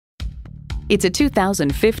It's a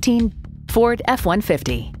 2015 Ford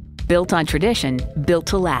F-150. Built on tradition, built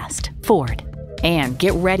to last. Ford. And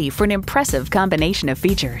get ready for an impressive combination of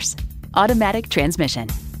features. Automatic transmission,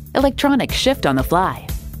 electronic shift on the fly,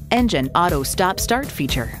 engine auto stop-start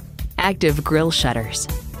feature, active grille shutters,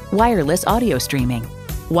 wireless audio streaming,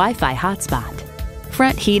 Wi-Fi hotspot,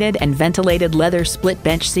 front heated and ventilated leather split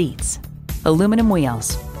bench seats, aluminum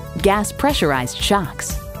wheels, gas pressurized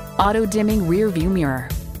shocks, auto dimming rear view mirror,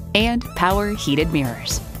 and power heated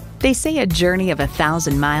mirrors. They say a journey of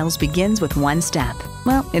 1,000 miles begins with one step.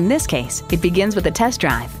 Well, in this case, it begins with a test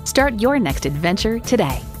drive. Start your next adventure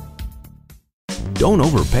today. Don't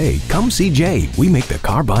overpay. Come see Jay. We make the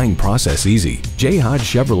car buying process easy. Jay Hodge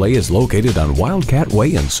Chevrolet is located on Wildcat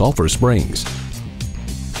Way in Sulphur Springs.